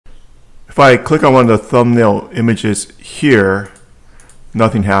If I click on one of the thumbnail images here,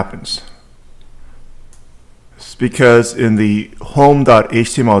 nothing happens. It's because in the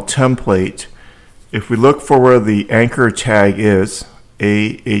home.html template, if we look for where the anchor tag is,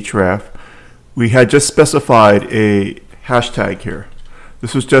 ahref, we had just specified a hashtag here.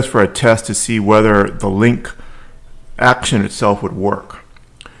 This was just for a test to see whether the link action itself would work.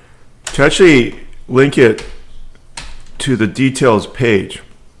 To actually link it to the details page,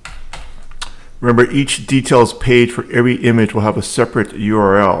 remember each details page for every image will have a separate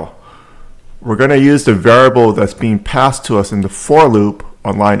URL. We're going to use the variable that's being passed to us in the for loop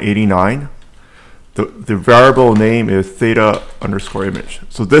on line 89. The variable name is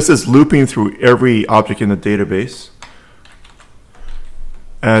theta_image. So this is looping through every object in the database.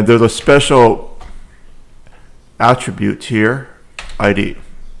 And there's a special attribute here, ID.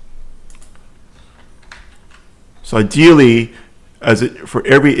 So ideally, for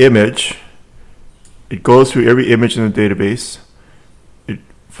every image, it goes through every image in the database.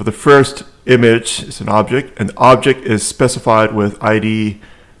 For the first image, it's an object, and the object is specified with ID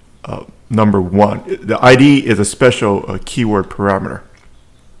number 1. The ID is a special keyword parameter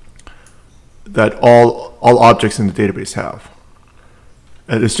that all objects in the database have.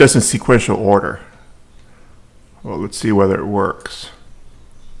 And it's just in sequential order. Well, let's see whether it works.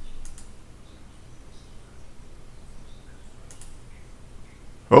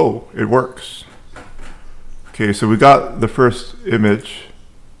 Oh, it works. Okay, so we got the first image.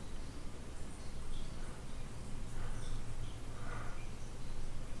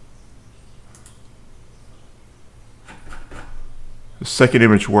 The second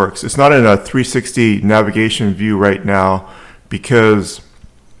image works. It's not in a 360 navigation view right now because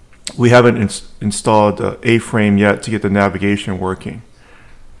we haven't installed A-frame yet to get the navigation working.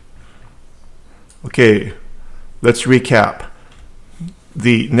 Okay, let's recap.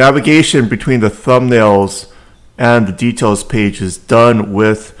 The navigation between the thumbnails and the details page is done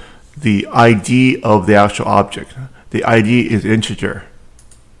with the ID of the actual object. The ID is integer.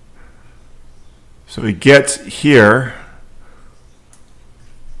 So it gets here.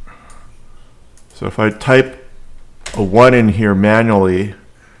 So if I type a 1 in here manually,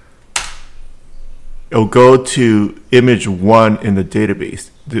 it'll go to image 1 in the database.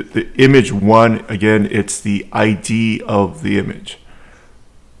 The image 1, again, it's the ID of the image.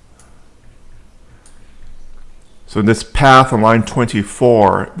 So in this path on line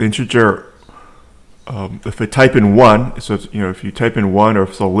 24, the integer, if I type in 1, so if you type in 1 or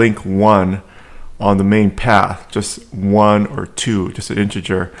if it's a link 1 on the main path, just 1 or 2, just an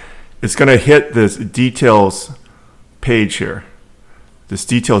integer, it's going to hit this details page here, this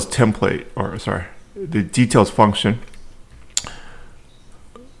details template, or sorry, the details function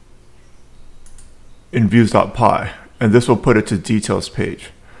in views.py, and this will put it to details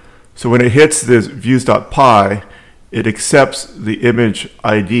page. So when it hits this views.py, it accepts the image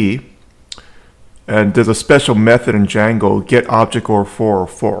ID, and there's a special method in Django, get object or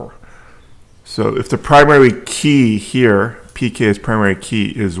for. So if the primary key here, PK's primary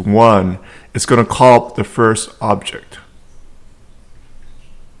key is 1, it's going to call up the first object.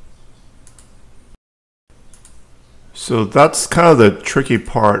 So that's kind of the tricky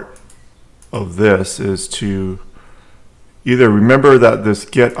part of this, is to either remember that this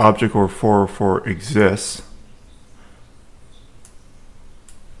get object or for exists,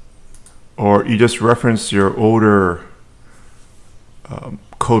 or you just reference your older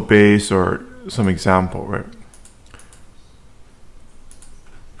code base or some example, right?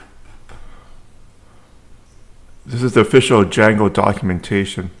 This is the official Django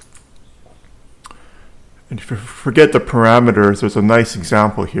documentation. And if you forget the parameters, there's a nice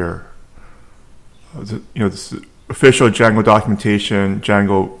example here. This is official Django documentation,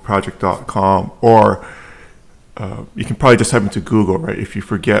 djangoproject.com, or you can probably just type into Google, right, if you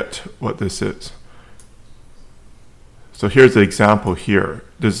forget what this is. So here's the example here.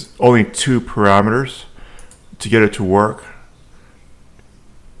 There's only 2 parameters to get it to work.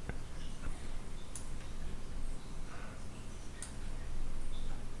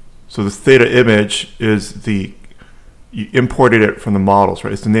 So this theta image is you imported it from the models,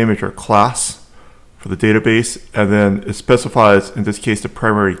 right? It's the name of your class for the database, and then it specifies, in this case, the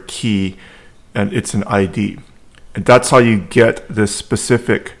primary key, and it's an ID. And that's how you get this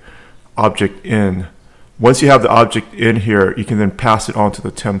specific object in. Once you have the object in here, you can then pass it on to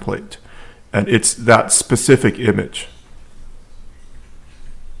the template. And it's that specific image.